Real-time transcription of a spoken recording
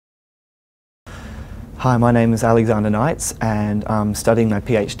Hi, my name is Alexander Knights and I'm studying my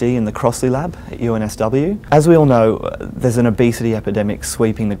PhD in the Crossley Lab at UNSW. As we all know, there's an obesity epidemic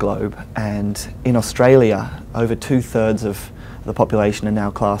sweeping the globe, and in Australia over 2/3 of the population are now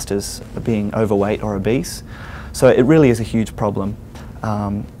classed as being overweight or obese. So it really is a huge problem.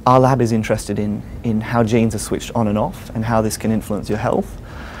 Our lab is interested in how genes are switched on and off and how this can influence your health.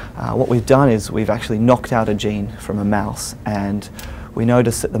 What we've done is we've actually knocked out a gene from a mouse, and we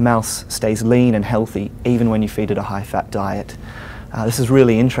notice that the mouse stays lean and healthy even when you feed it a high-fat diet. This is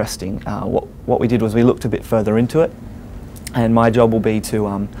really interesting. What we did was we looked a bit further into it, and my job will be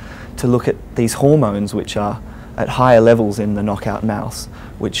to look at these hormones which are at higher levels in the knockout mouse,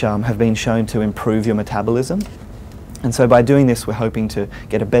 which have been shown to improve your metabolism. And so by doing this, we're hoping to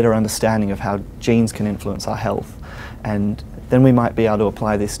get a better understanding of how genes can influence our health. And then we might be able to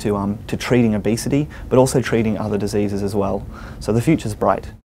apply this to treating obesity, but also treating other diseases as well. So the future's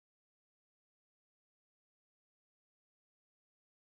bright.